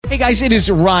Hey guys, it is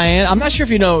Ryan. I'm not sure if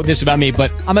you know this about me, but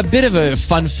I'm a bit of a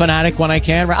fun fanatic when I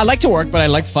can. I like to work, but I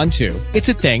like fun too. It's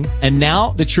a thing. And now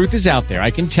the truth is out there.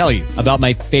 I can tell you about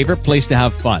my favorite place to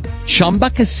have fun. Chumba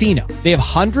Casino. They have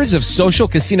hundreds of social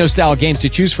casino style games to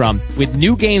choose from with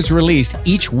new games released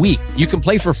each week. You can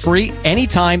play for free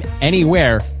anytime,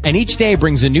 anywhere. And each day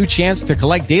brings a new chance to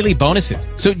collect daily bonuses.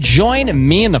 So join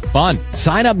me in the fun.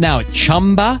 Sign up now at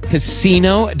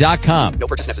ChumbaCasino.com. No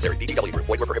purchase necessary. VGW Group.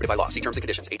 Void where prohibited by law. See terms and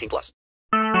conditions. 18+.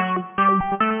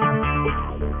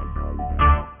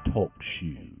 Talk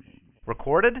shoes.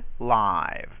 Recorded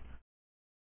live.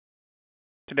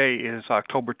 Today is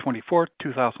October 24th,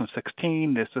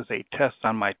 2016. This is a test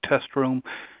on my test room,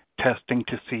 testing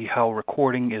to see how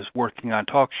recording is working on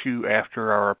TalkShoe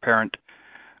after our apparent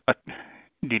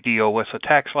DDoS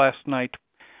attacks last night.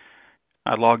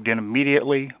 I logged in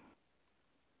immediately.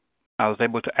 I was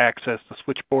able to access the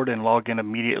switchboard and log in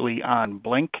immediately on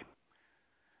Blink.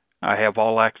 I have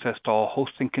all access to all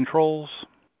hosting controls.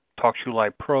 TalkShoe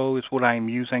Live Pro is what I am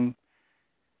using.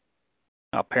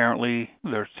 Apparently,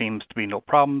 there seems to be no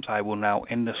problems. I will now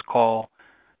end this call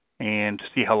and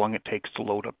see how long it takes to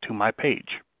load up to my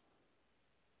page.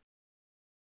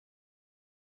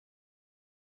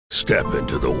 Step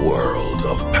into the world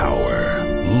of power,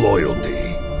 loyalty,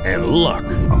 and luck.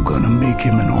 I'm gonna make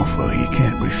him an offer he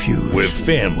can't refuse. With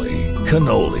family,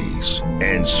 cannolis,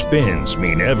 and spins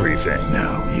mean everything.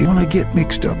 Now, you wanna get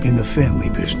mixed up in the family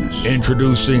business.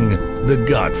 Introducing The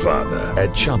Godfather at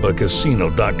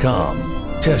ChumbaCasino.com.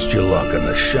 Test your luck in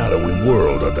the shadowy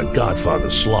world of The Godfather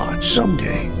slot.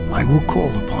 Someday, I will call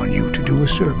upon you to do a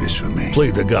service for me. Play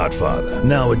The Godfather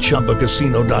now at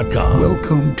ChumbaCasino.com.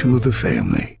 Welcome to the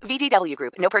family. VGW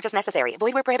Group. No purchase necessary.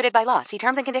 Void where prohibited by law. See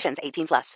terms and conditions. 18+.